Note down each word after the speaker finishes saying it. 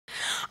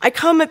I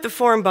come at the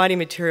foreign body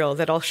material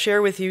that I'll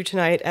share with you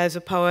tonight as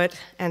a poet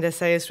and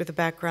essayist with a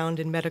background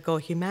in medical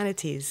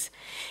humanities.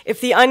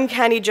 If the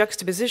uncanny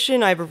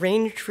juxtaposition I've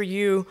arranged for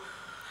you,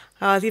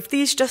 if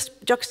these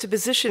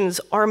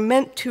juxtapositions are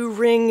meant to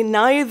ring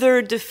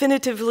neither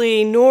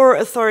definitively nor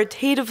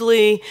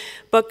authoritatively,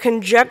 but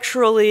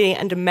conjecturally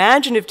and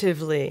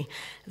imaginatively,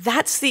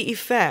 that's the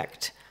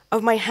effect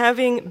of my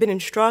having been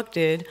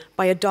instructed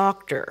by a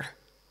doctor,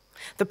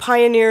 the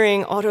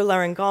pioneering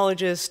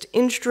otolaryngologist,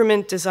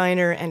 instrument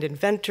designer and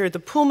inventor, the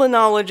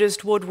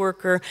pulmonologist,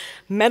 woodworker,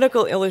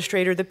 medical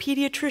illustrator, the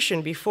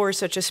pediatrician before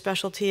such a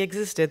specialty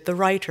existed, the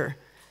writer,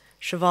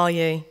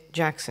 Chevalier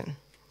Jackson.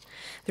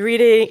 The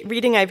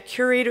reading I've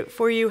curated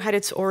for you had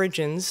its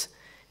origins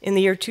in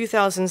the year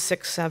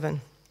 2006-07.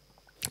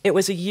 It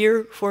was a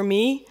year for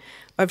me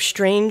of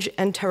strange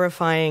and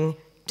terrifying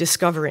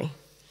discovery.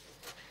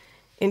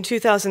 In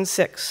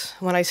 2006,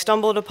 when I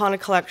stumbled upon a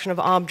collection of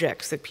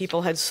objects that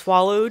people had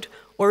swallowed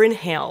or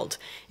inhaled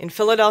in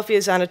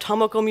Philadelphia's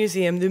anatomical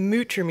museum, the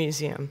Mütter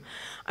Museum,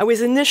 I was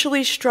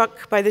initially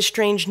struck by the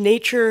strange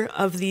nature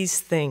of these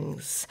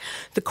things,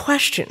 the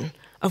question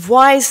of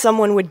why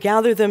someone would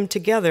gather them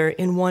together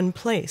in one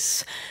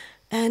place,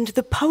 and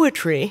the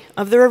poetry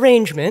of their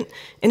arrangement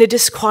in a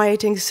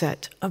disquieting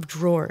set of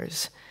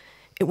drawers.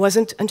 It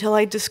wasn't until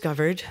I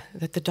discovered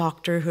that the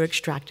doctor who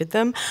extracted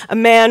them, a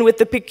man with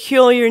the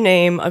peculiar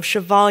name of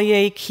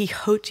Chevalier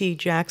Quixote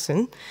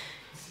Jackson,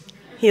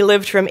 he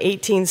lived from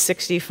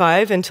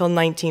 1865 until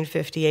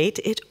 1958.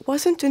 It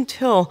wasn't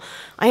until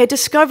I had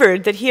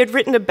discovered that he had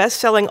written a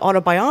best-selling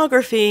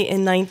autobiography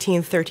in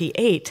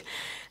 1938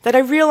 that I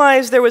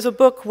realized there was a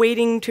book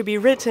waiting to be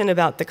written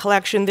about the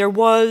collection. There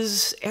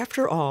was,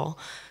 after all,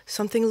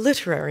 something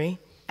literary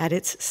at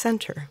its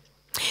center.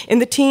 In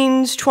the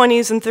teens,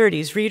 20s, and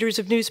 30s, readers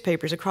of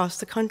newspapers across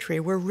the country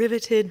were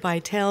riveted by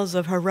tales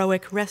of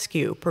heroic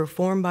rescue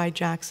performed by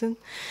Jackson,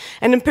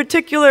 and in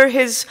particular,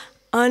 his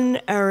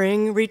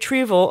unerring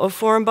retrieval of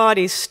foreign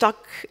bodies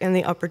stuck in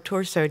the upper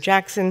torso.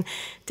 Jackson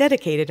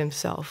dedicated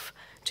himself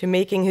to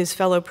making his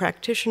fellow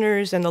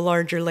practitioners and the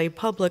larger lay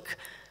public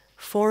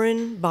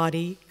foreign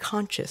body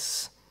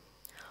conscious.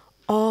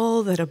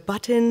 All that a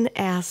button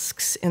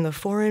asks in the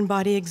foreign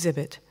body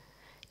exhibit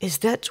is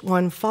that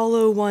one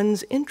follow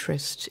one's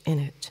interest in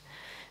it,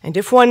 and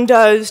if one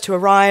does, to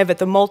arrive at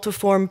the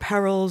multiform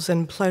perils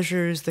and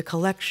pleasures the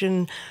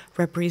collection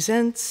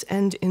represents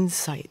and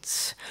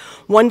incites.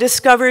 One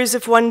discovers,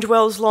 if one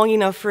dwells long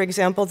enough, for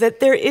example, that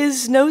there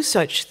is no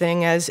such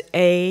thing as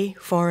a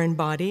foreign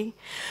body,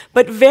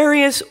 but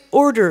various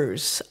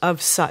orders of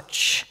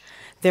such.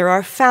 There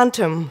are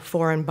phantom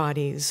foreign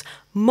bodies,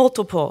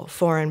 multiple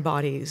foreign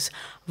bodies,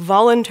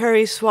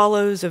 voluntary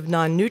swallows of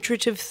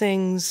non-nutritive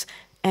things,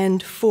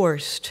 and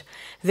forced.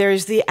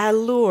 There's the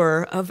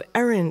allure of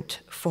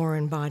errant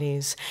foreign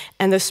bodies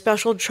and the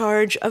special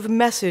charge of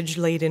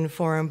message-laden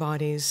foreign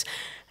bodies.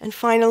 And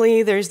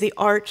finally, there's the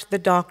art the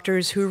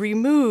doctors who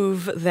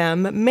remove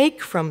them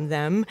make from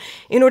them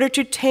in order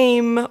to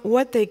tame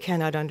what they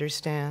cannot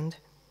understand.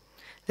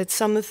 That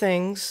some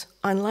things,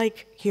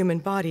 unlike human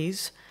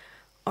bodies,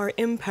 are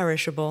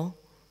imperishable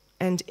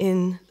and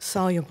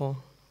insoluble.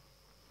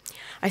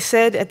 I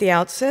said at the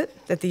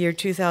outset that the year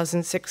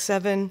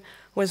 2006-07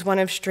 was one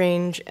of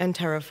strange and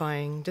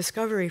terrifying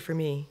discovery for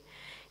me.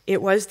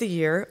 It was the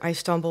year I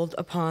stumbled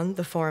upon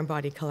the foreign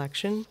body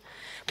collection,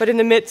 but in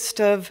the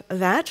midst of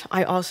that,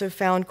 I also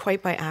found,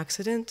 quite by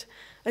accident,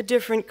 a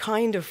different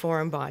kind of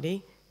foreign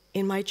body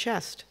in my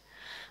chest,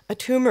 a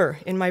tumor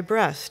in my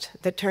breast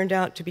that turned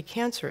out to be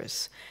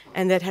cancerous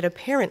and that had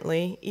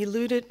apparently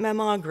eluded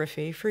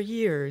mammography for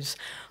years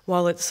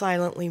while it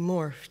silently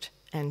morphed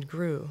and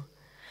grew.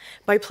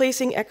 By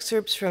placing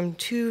excerpts from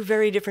two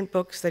very different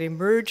books that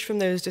emerged from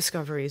those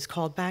discoveries,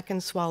 called Back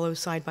and Swallow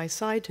side by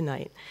side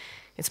tonight,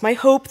 it's my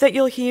hope that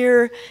you'll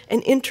hear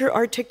an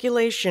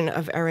interarticulation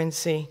of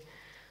errancy,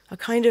 a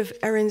kind of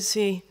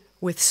errancy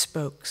with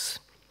spokes.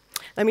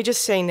 Let me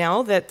just say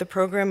now that the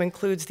program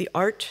includes the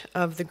art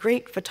of the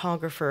great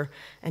photographer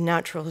and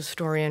natural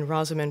historian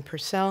Rosamund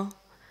Purcell,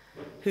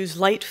 whose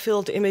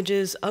light-filled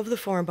images of the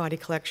foreign body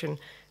collection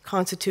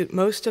constitute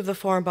most of the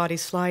foreign body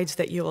slides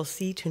that you will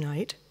see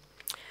tonight.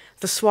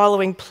 The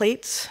swallowing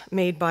plates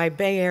made by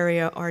Bay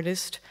Area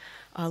artist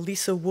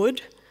Lisa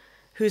Wood,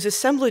 whose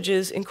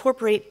assemblages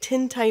incorporate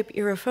tin-type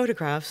era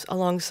photographs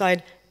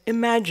alongside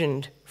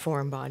imagined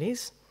foreign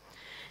bodies,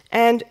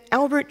 and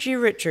Albert G.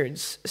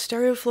 Richards'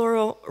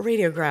 stereofluoral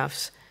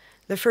radiographs,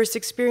 the first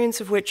experience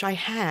of which I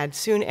had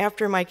soon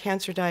after my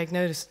cancer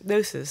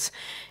diagnosis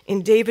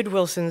in David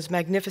Wilson's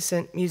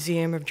magnificent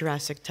Museum of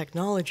Jurassic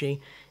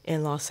Technology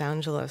in Los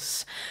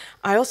Angeles.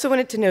 I also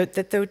wanted to note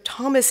that though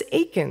Thomas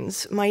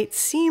Eakins might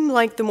seem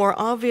like the more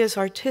obvious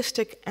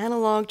artistic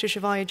analog to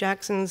Chevalier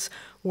Jackson's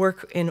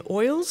work in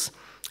oils,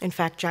 in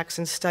fact,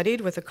 Jackson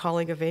studied with a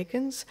colleague of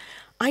Eakins,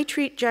 I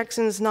treat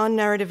Jackson's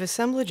non-narrative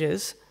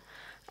assemblages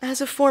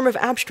as a form of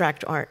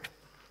abstract art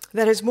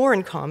that has more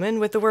in common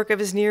with the work of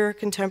his near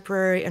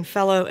contemporary and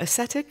fellow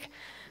ascetic,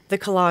 the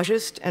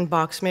collagist and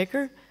box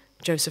maker,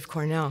 Joseph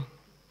Cornell.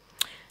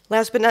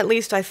 Last but not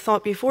least, I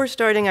thought before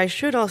starting I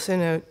should also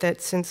note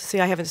that since,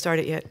 I haven't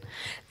started yet,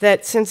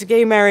 that since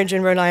gay marriage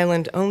in Rhode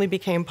Island only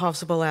became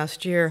possible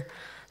last year,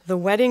 the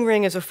wedding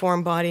ring as a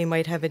form body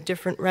might have a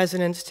different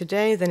resonance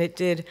today than it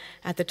did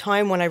at the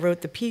time when I wrote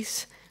the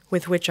piece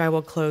with which I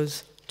will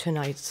close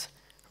tonight's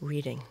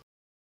reading.